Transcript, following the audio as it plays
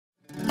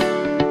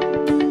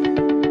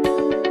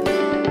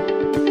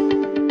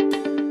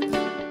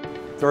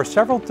There are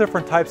several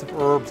different types of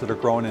herbs that are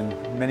grown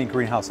in many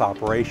greenhouse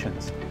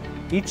operations.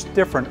 Each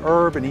different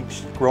herb and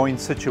each growing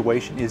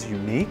situation is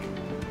unique.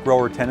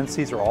 Grower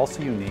tendencies are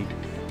also unique,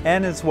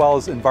 and as well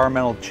as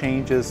environmental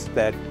changes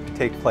that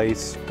take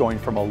place going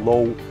from a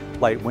low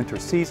light winter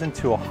season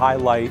to a high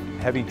light,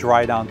 heavy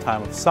dry down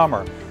time of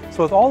summer.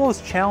 So with all those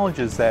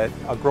challenges that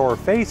a grower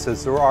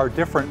faces, there are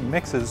different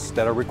mixes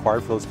that are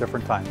required for those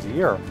different times of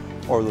year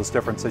or those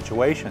different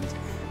situations.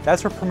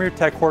 That's where Premier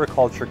Tech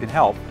Horticulture can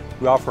help.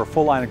 We offer a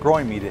full line of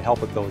growing media to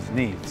help with those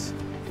needs.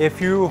 If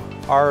you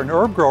are an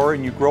herb grower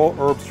and you grow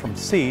herbs from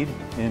seed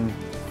in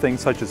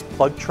things such as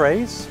plug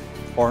trays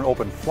or in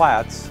open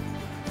flats,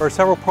 there are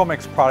several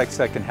PROMIX products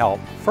that can help.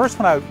 First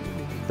one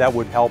that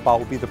would help out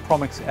would be the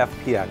PROMIX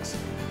FPX.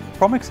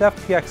 PROMIX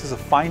FPX is a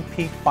fine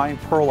peat, fine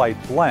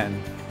perlite blend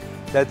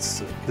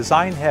that's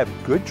designed to have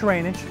good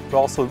drainage, but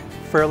also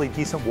fairly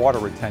decent water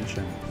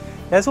retention.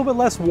 It has a little bit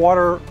less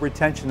water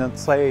retention than,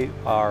 say,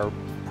 our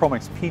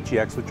PROMIX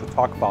PGX, which we'll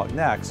talk about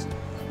next.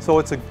 So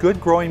it's a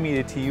good growing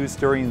media to use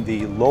during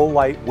the low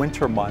light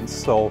winter months,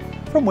 so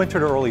from winter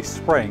to early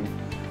spring.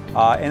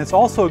 And it's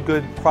also a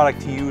good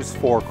product to use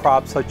for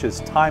crops such as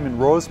thyme and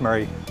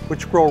rosemary,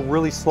 which grow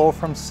really slow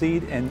from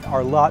seed and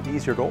are a lot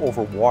easier to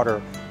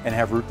overwater and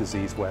have root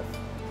disease with.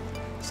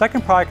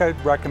 Second product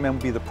I'd recommend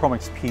would be the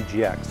PROMIX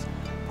PGX.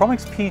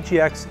 PROMIX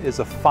PGX is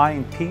a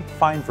fine peat,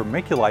 fine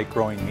vermiculite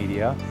growing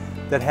media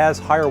that has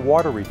higher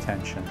water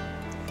retention,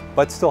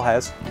 but still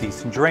has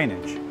decent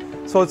drainage.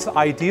 So it's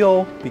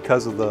ideal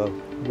because of the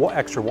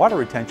extra water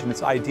retention.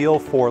 It's ideal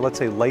for, let's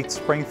say, late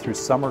spring through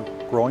summer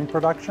growing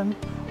production.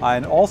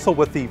 And also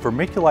with the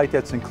vermiculite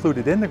that's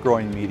included in the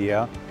growing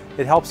media,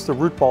 it helps the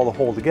root ball to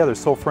hold together.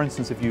 So for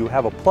instance, if you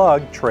have a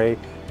plug tray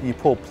and you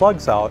pull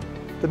plugs out,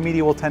 the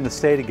media will tend to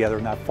stay together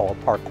and not fall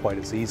apart quite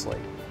as easily.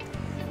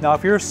 Now,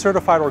 if you're a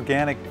certified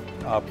organic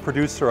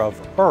producer of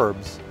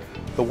herbs,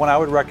 the one I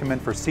would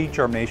recommend for seed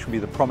germination would be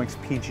the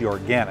PROMIX PG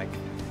Organic.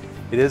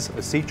 It is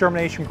a seed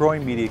germination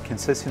growing media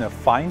consisting of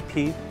fine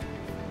peat,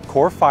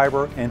 core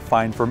fiber, and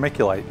fine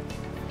vermiculite.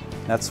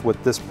 That's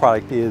what this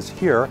product is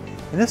here.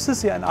 And this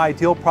is an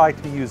ideal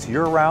product to use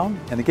year-round,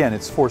 and again,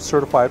 it's for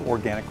certified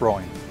organic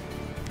growing.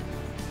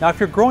 Now, if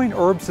you're growing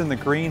herbs in the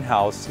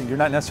greenhouse, you're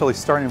not necessarily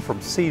starting them from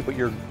seed, but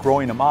you're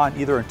growing them on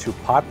either into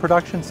pot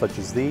production, such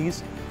as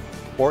these,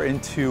 or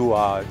into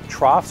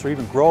troughs or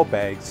even grow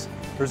bags.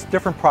 There's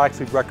different products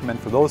we'd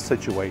recommend for those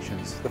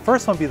situations. The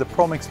first one would be the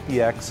PROMIX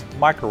BX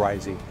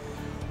Mycorrhizae,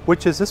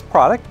 which is this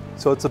product.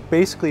 So it's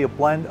basically a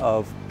blend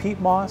of peat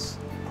moss,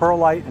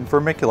 perlite, and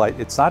vermiculite.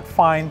 It's not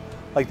fine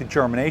like the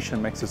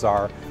germination mixes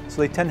are, so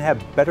they tend to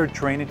have better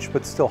drainage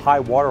but still high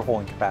water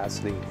holding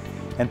capacity.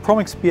 And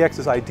PROMIX BX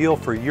is ideal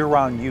for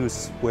year-round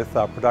use with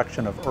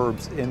production of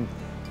herbs in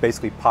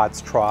basically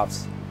pots,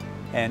 troughs,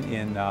 and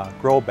in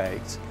grow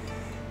bags.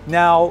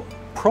 Now,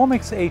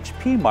 PROMIX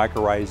HP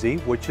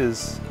Mycorrhizae, which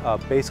is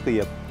basically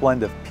a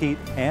blend of peat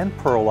and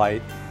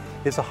perlite,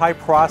 is a high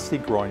porosity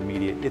growing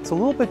media. It's a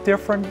little bit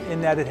different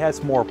in that it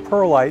has more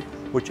perlite,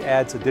 which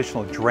adds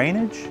additional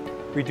drainage,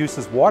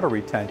 reduces water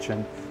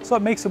retention, so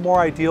it makes it more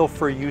ideal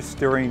for use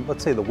during,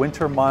 let's say, the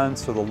winter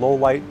months or the low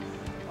light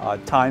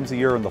times of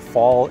year in the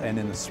fall and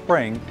in the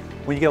spring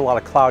when you get a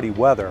lot of cloudy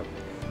weather.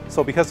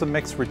 So because the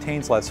mix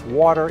retains less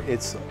water,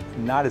 it's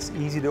not as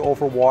easy to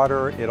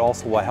overwater. It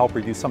also will help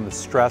reduce some of the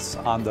stress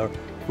on the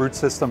root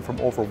system from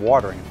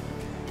overwatering.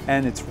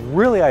 And it's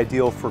really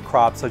ideal for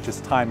crops such as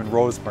thyme and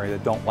rosemary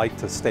that don't like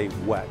to stay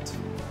wet.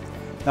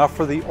 Now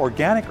for the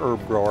organic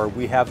herb grower,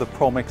 we have the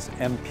PROMIX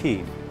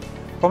MP.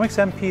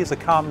 PROMIX MP is a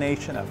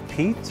combination of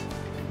peat,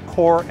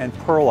 core, and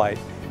perlite,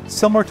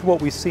 similar to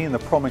what we see in the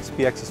PROMIX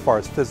BX as far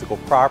as physical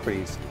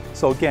properties.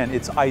 So again,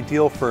 it's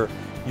ideal for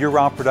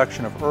year-round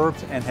production of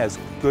herbs and has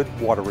good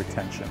water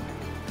retention.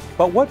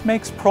 But what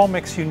makes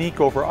PROMIX unique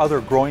over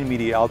other growing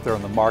media out there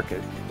on the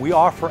market? We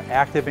offer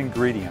active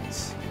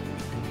ingredients.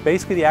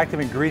 Basically, the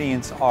active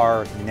ingredients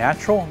are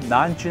natural,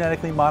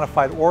 non-genetically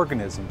modified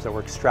organisms that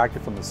were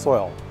extracted from the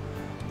soil.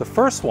 The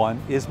first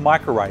one is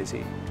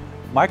mycorrhizae.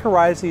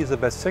 Mycorrhizae is a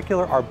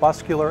vesicular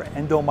arbuscular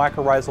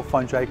endomycorrhizal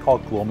fungi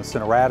called Glomus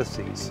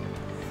cineratices.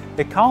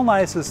 It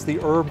colonizes the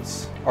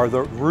herbs or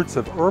the roots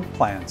of herb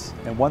plants,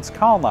 and once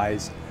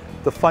colonized,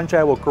 the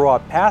fungi will grow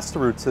out past the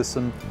root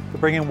system to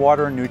bring in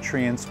water and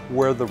nutrients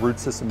where the root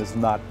system is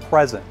not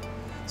present.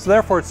 So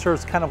therefore, it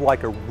serves kind of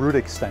like a root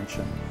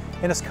extension.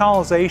 And its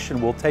colonization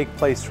will take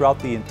place throughout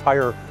the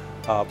entire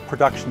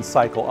production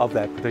cycle of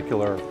that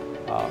particular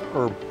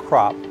herb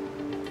crop.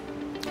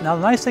 Now,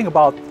 the nice thing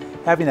about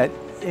having that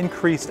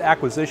increased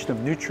acquisition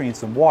of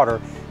nutrients and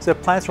water is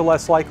that plants are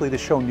less likely to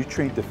show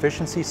nutrient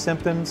deficiency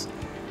symptoms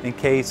in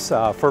case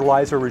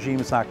fertilizer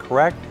regime is not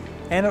correct,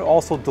 and it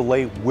also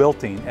delay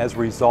wilting as a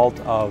result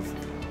of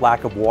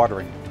lack of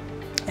watering.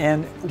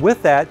 And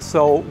with that,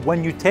 so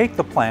when you take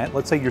the plant,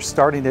 let's say you're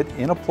starting it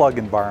in a plug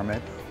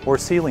environment or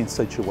seedling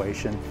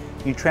situation,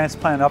 you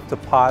transplant up to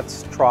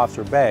pots, troughs,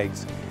 or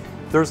bags,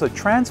 there's a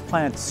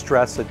transplant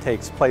stress that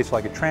takes place,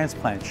 like a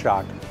transplant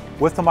shock.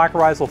 With the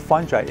mycorrhizal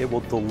fungi, it will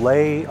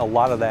delay a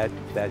lot of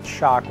that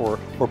shock or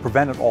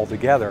prevent it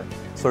altogether.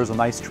 So there's a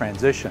nice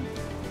transition.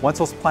 Once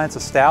those plants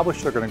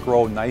establish, they're going to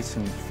grow nice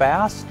and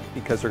fast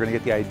because they're going to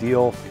get the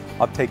ideal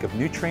uptake of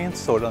nutrients,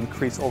 so it'll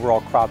increase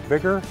overall crop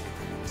vigor,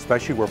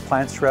 especially where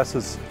plant stress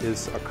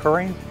is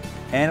occurring,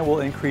 and it will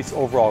increase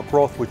overall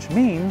growth, which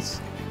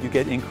means you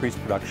get increased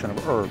production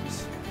of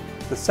herbs.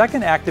 The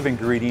second active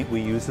ingredient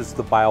we use is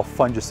the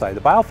biofungicide.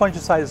 The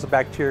biofungicide is a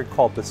bacteria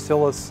called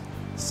Bacillus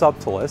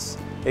subtilis.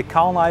 It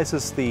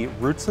colonizes the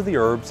roots of the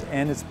herbs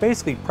and it's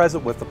basically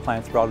present with the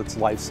plant throughout its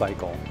life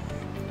cycle.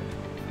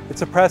 It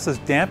suppresses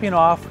damping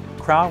off,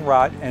 crown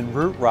rot, and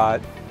root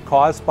rot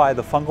caused by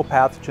the fungal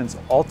pathogens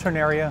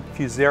Alternaria,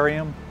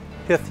 Fusarium,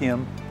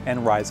 Pythium, and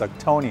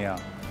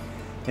Rhizoctonia.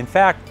 In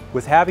fact,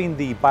 with having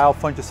the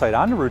biofungicide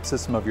on the root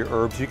system of your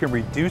herbs, you can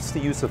reduce the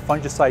use of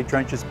fungicide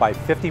drenches by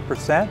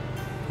 50%.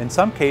 In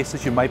some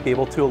cases, you might be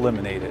able to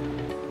eliminate it.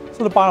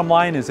 So the bottom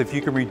line is if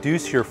you can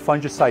reduce your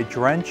fungicide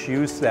drench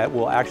use, that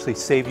will actually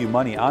save you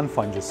money on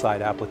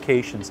fungicide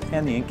applications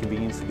and the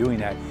inconvenience of doing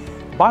that.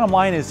 Bottom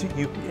line is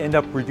you end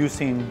up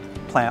reducing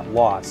plant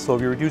loss. So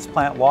if you reduce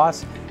plant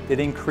loss, it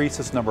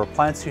increases the number of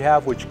plants you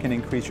have, which can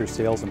increase your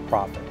sales and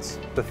profits.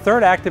 The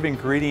third active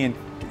ingredient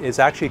is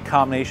actually a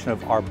combination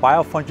of our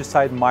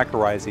biofungicide and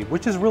mycorrhizae,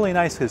 which is really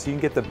nice because you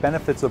can get the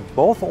benefits of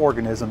both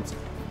organisms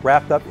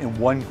wrapped up in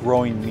one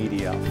growing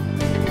media.